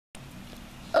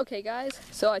Okay guys,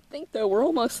 so I think that we're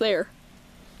almost there.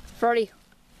 Freddy,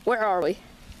 where are we?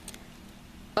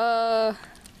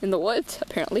 In the woods,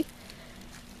 apparently.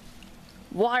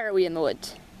 Why are we in the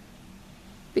woods?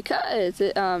 Because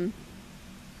I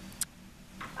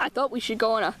thought we should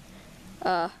go on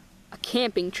a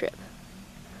camping trip.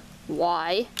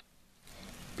 Why?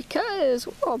 Because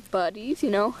we're all buddies, you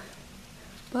know.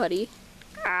 Buddy.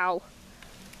 Ow.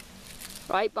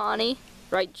 Right, Bonnie?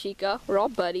 Right, Chica? We're all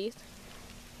buddies.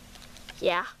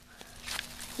 Yeah.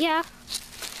 Yeah.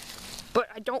 But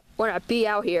I don't want to be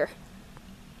out here.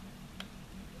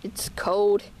 It's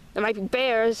cold. There might be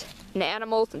bears and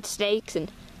animals and snakes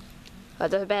and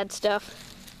other bad stuff.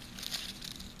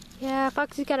 Yeah,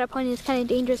 Foxy's got a point. It's kind of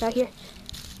dangerous out here.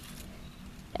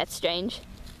 That's strange.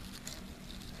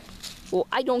 Well,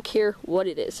 I don't care what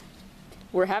it is.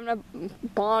 We're having a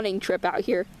bonding trip out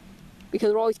here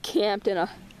because we're always camped in a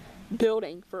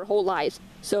building for our whole lives.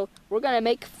 So we're gonna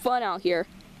make fun out here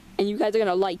and you guys are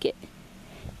gonna like it.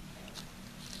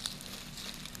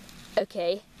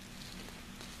 Okay.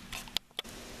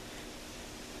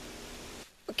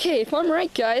 Okay, if I'm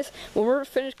right guys, when we're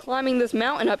finished climbing this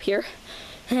mountain up here,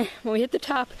 when we hit the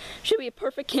top, should be a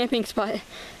perfect camping spot.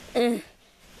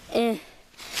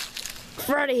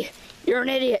 Freddy, you're an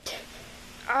idiot.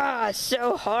 Ah, it's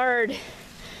so hard.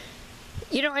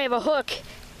 You don't have a hook.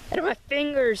 I don't have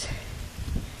fingers.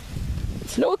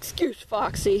 It's no excuse,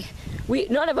 Foxy.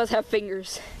 None of us have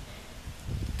fingers.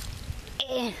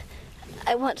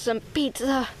 I want some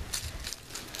pizza.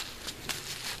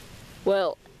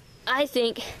 Well, I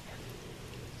think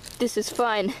this is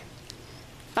fun.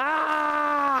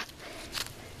 Ah!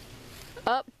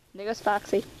 Up, there goes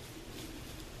Foxy.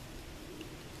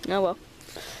 Oh well.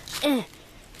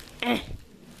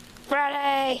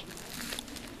 Freddy!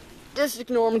 Just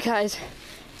ignore him, guys.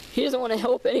 He doesn't want to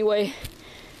help anyway.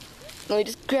 Let me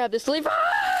just grab this leaf.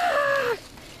 Ah!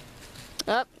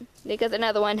 Up, there goes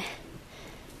another one.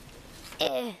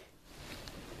 Get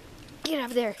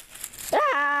up there.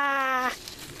 Ah!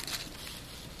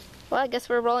 Well, I guess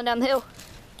we're rolling down the hill.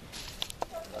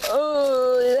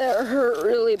 Oh, that hurt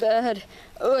really bad.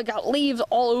 Oh, I got leaves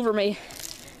all over me.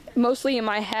 Mostly in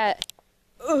my hat.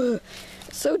 Ugh,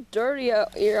 it's so dirty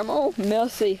out here. I'm all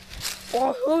messy.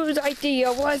 Well, whose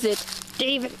idea was it to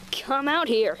even come out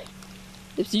here?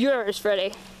 It's yours,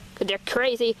 Freddy. Because you're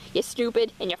crazy, you're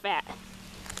stupid, and you're fat.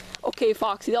 Okay,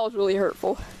 Foxy, that was really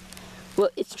hurtful. Well,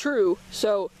 it's true.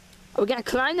 So, are we going to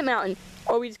climb the mountain,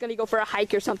 or are we just going to go for a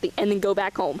hike or something and then go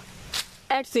back home?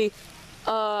 Actually,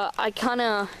 I kind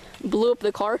of blew up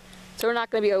the car, so we're not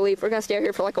going to be able to leave. We're going to stay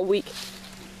here for like a week.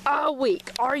 A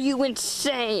week? Are you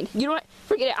insane? You know what?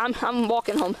 Forget it. I'm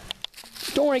walking home.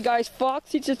 Don't worry, guys.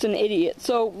 Foxy's just an idiot.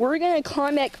 So we're going to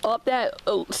climb back up that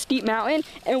steep mountain,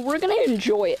 and we're going to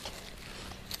enjoy it.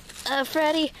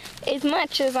 Freddy, as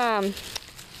much as,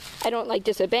 I don't like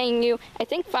disobeying you, I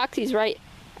think Foxy's right.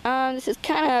 This is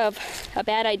kind of a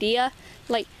bad idea.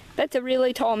 Like, that's a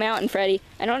really tall mountain, Freddy.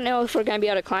 I don't know if we're going to be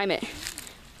able to climb it.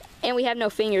 And we have no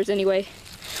fingers anyway.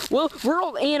 Well, we're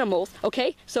all animals,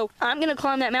 okay? So I'm going to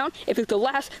climb that mountain if it's the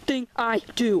last thing I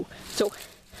do. So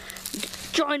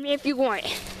join me if you want.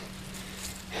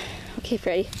 Okay,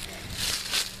 Freddy.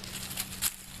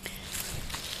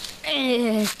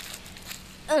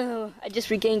 Oh, I just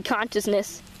regained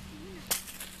consciousness.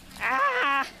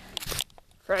 Ah!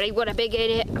 Freddy, what a big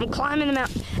idiot. I'm climbing the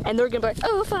mountain. And they're going to be like,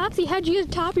 oh, Foxy, how'd you get to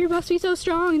the top? You must be so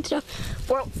strong and stuff.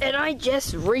 Well, and I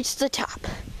just reached the top.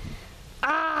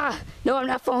 Ah! No, I'm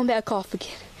not falling back off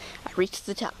again. I reached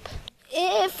the top.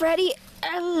 Freddy.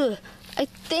 I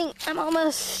think I'm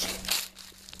almost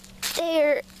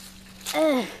there.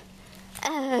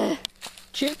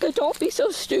 Chica, don't be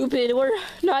so stupid. We're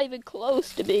not even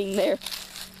close to being there.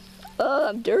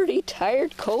 I'm dirty,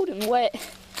 tired, cold, and wet.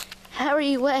 How are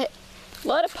you wet? A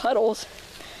lot of puddles.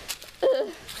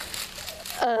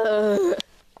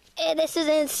 This is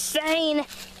insane.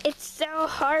 It's so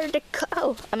hard to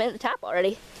go. I'm at the top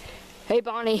already. Hey,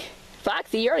 Bonnie.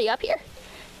 Foxy, you already up here?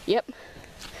 Yep.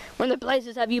 Where in the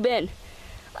blazes have you been?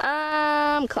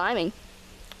 Climbing.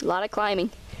 A lot of climbing.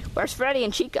 Where's Freddy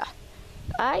and Chica?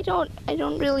 I don't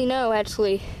really know,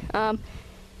 actually.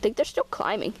 Think they're still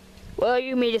climbing. Well,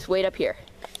 you may just wait up here.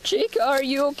 Chica, are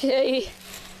you okay?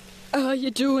 How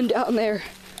you doing down there?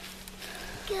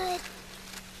 Good.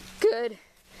 Good.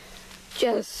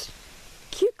 Just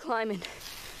keep climbing.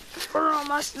 We're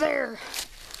almost there.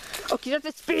 Okay, you have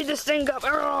to speed this thing up.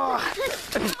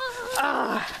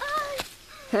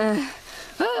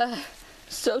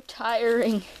 So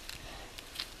tiring.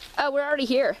 We're already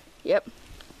here. Yep.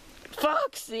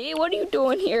 Foxy, what are you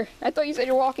doing here? I thought you said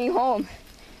you're walking home.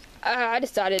 I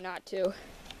decided not to.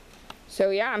 So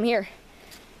yeah, I'm here.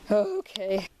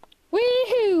 Okay.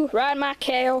 Woohoo! Ride my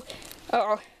cow.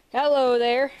 Oh, hello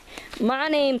there. My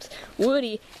name's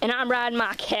Woody, and I'm riding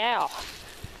my cow.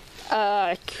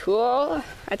 Cool.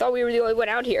 I thought we were the only one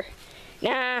out here.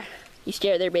 Nah, you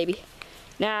stare there, baby.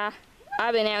 Nah,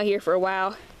 I've been out here for a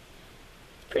while.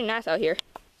 Pretty nice out here.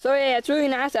 So yeah, it's really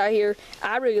nice out here.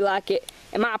 I really like it,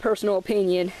 in my personal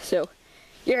opinion. So,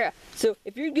 yeah. So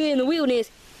if you're good in the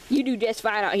wilderness, you do just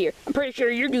fine out here. I'm pretty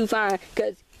sure you do fine,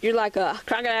 because you're like a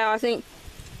crocodile, I think.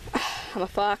 I'm a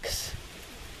fox.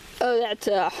 Oh, that's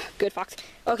a good fox.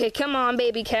 Okay, come on,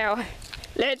 baby cow.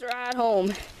 Let's ride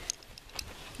home.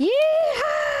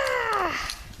 Yeah!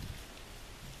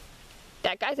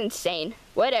 That guy's insane.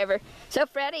 Whatever. So,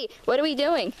 Freddy, what are we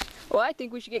doing? Well, I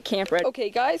think we should get camp ready. Okay,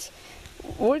 guys,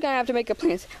 we're gonna have to make a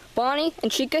plan. Bonnie and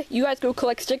Chica, you guys go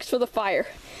collect sticks for the fire.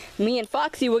 Me and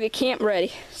Foxy will get camp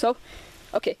ready. So,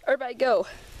 okay, everybody go.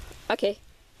 Okay.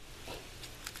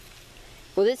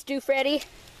 Will this do, Freddy?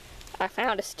 I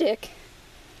found a stick.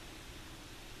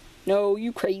 No,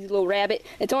 you crazy little rabbit.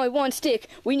 It's only one stick.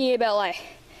 We need about like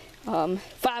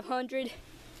 500.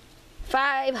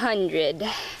 500.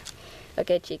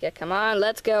 Okay, Chica, come on,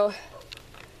 let's go.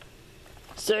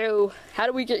 So, how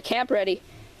do we get camp ready?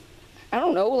 I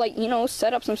don't know, like, you know,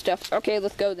 set up some stuff. Okay,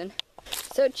 let's go then.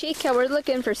 So, Chica, we're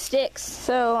looking for sticks.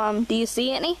 So, do you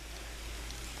see any?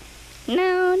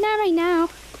 No, not right now.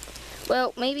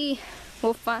 Well, maybe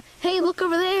we'll find... Hey, look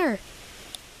over there.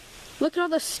 Look at all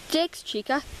the sticks,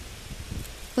 Chica.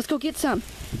 Let's go get some.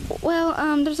 Well,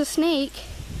 there's a snake.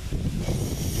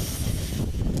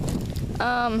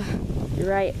 You're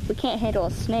right. We can't handle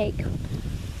a snake.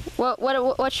 Well,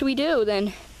 what should we do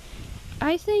then?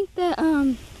 I think that,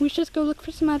 we should just go look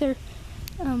for some other,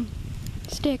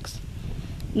 sticks.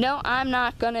 No, I'm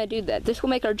not gonna do that. This will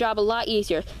make our job a lot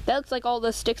easier. That looks like all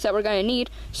the sticks that we're gonna need,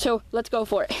 so let's go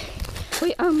for it.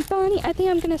 Wait, Bonnie, I think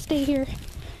I'm gonna stay here.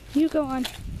 You go on.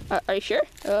 Are you sure?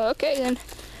 Okay, then.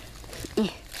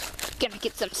 Gonna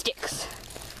get some sticks.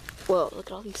 Whoa,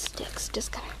 look at all these sticks.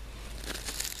 Just gonna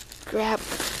grab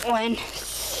one.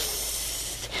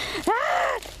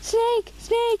 Ah! Snake!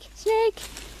 Snake! Snake!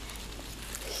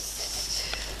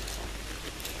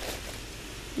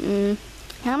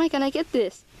 How am I gonna get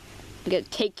this? I'm gonna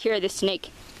take care of this snake.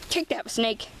 Take that,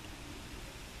 snake.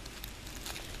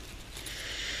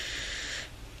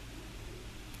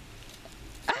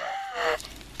 Ah!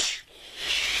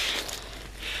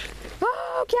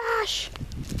 Oh gosh!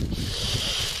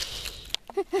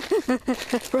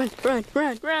 Run, run,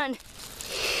 run, run!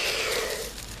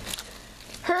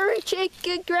 Hurry,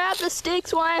 Chica, grab the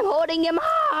sticks while I'm holding him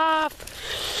off!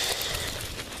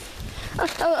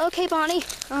 Oh, okay, Bonnie.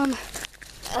 Got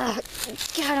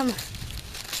him.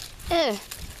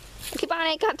 Okay,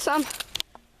 Bonnie, I got some.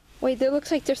 Wait, there looks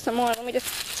like there's some more. Let me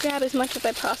just grab as much as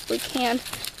I possibly can.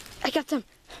 I got some.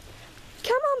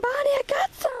 Come on, Bonnie, I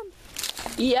got some.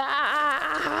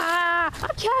 Yeah!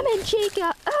 I'm coming,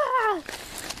 Chica. Ah!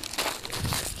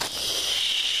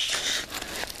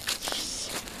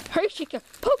 Hurry, Chica.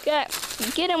 Poke that.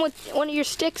 Get him with one of your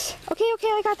sticks. Okay,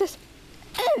 I got this.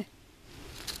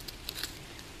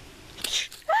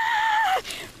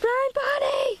 Run,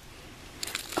 Bonnie!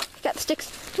 Oh, I got the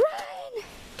sticks. Run!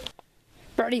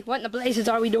 Freddy, what in the blazes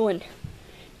are we doing?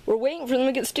 We're waiting for them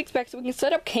to get the sticks back so we can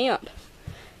set up camp.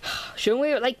 Shouldn't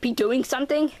we, like, be doing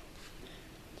something?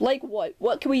 Like what?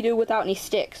 What can we do without any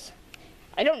sticks?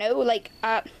 I don't know, like,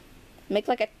 make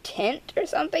like a tent or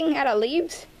something out of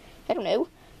leaves? I don't know.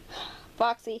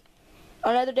 Foxy,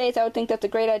 on other days I would think that's a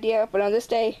great idea, but on this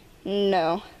day,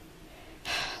 no.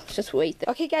 Let's just wait.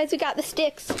 Okay, guys, we got the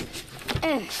sticks.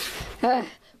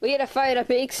 We had to fight a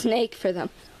big snake for them.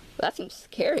 Well, that seems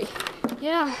scary.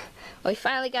 Yeah, well, we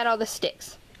finally got all the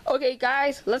sticks. Okay,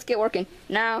 guys, let's get working.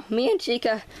 Now, me and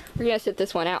Chica, we're gonna sit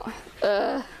this one out.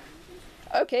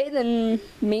 Okay, then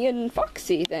me and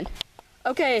Foxy, then.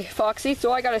 Okay, Foxy,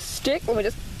 so I got a stick. Let me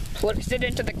just place it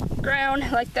into the ground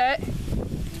like that.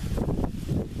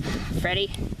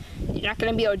 Freddy, you're not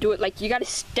gonna be able to do it. Like, you gotta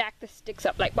stack the sticks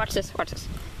up. Like, watch this, watch this.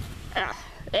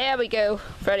 There we go,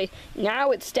 Freddy.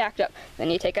 Now it's stacked up.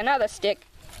 Then you take another stick.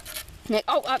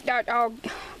 Oh,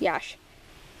 gosh.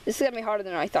 This is gonna be harder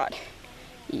than I thought.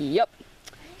 Yep.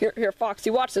 Here, Foxy,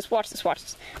 watch this, watch this, watch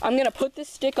this. I'm gonna put this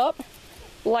stick up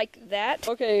like that.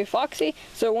 Okay, Foxy,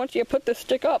 so once you put the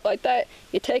stick up like that,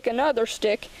 you take another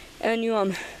stick and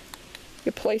you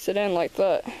place it in like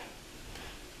that.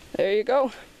 There you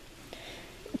go.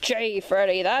 Gee,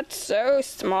 Freddy, that's so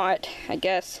smart, I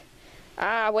guess.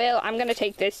 Well, I'm gonna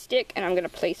take this stick and I'm gonna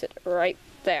place it right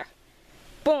there.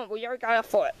 Boom, we already got a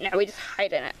foot. Now we just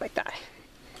hide in it like that.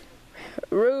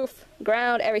 Roof,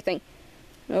 ground, everything.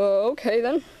 Oh, okay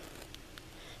then.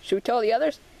 Should we tell the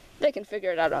others? They can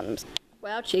figure it out on themselves.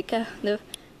 Wow, Chica, the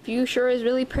view sure is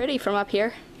really pretty from up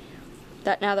here.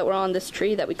 Now that we're on this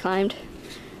tree that we climbed.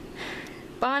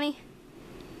 Bonnie,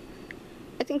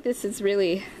 I think this is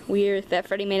really weird that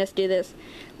Freddy made us do this.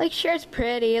 Like, sure, it's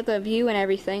pretty, the view and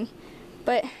everything,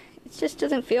 but it just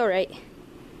doesn't feel right.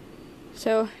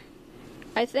 So,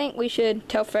 I think we should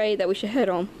tell Freddy that we should head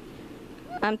home.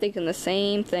 I'm thinking the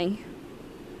same thing.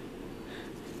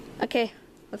 Okay,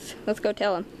 let's go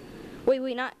tell him.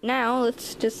 Wait, not now.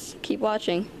 Let's just keep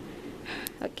watching.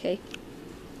 Okay.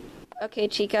 Okay,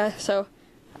 Chica. So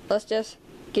let's just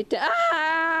get to.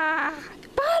 Ah,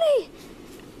 Bonnie.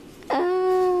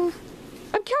 I'm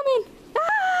coming.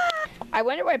 Ah! I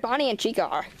wonder where Bonnie and Chica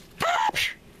are. Ah,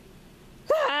 psh.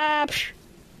 Ah, psh.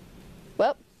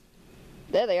 Well,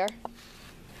 there they are.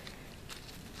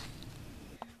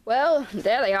 Well,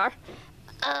 there they are.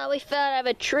 We fell out of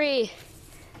a tree.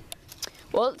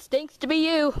 Well, it stinks to be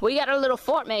you. We got our little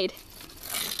fort made.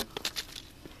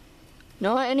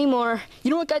 Not anymore.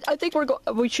 You know what, guys? I think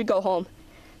we should go home.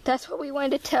 That's what we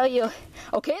wanted to tell you.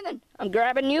 Okay, then. I'm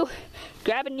grabbing you.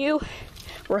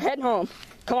 We're heading home.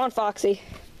 Come on, Foxy.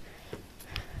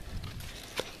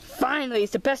 Finally,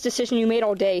 it's the best decision you made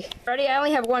all day. Freddy, I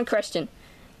only have one question.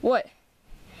 What?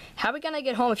 How are we gonna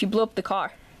get home if you blow up the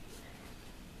car?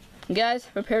 Guys,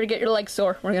 prepare to get your legs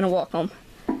sore. We're gonna walk home.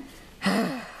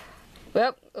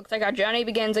 Well, looks like our journey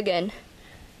begins again.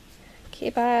 Okay,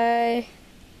 bye.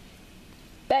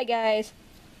 Bye, guys.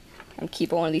 I'm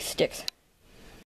keeping one of these sticks.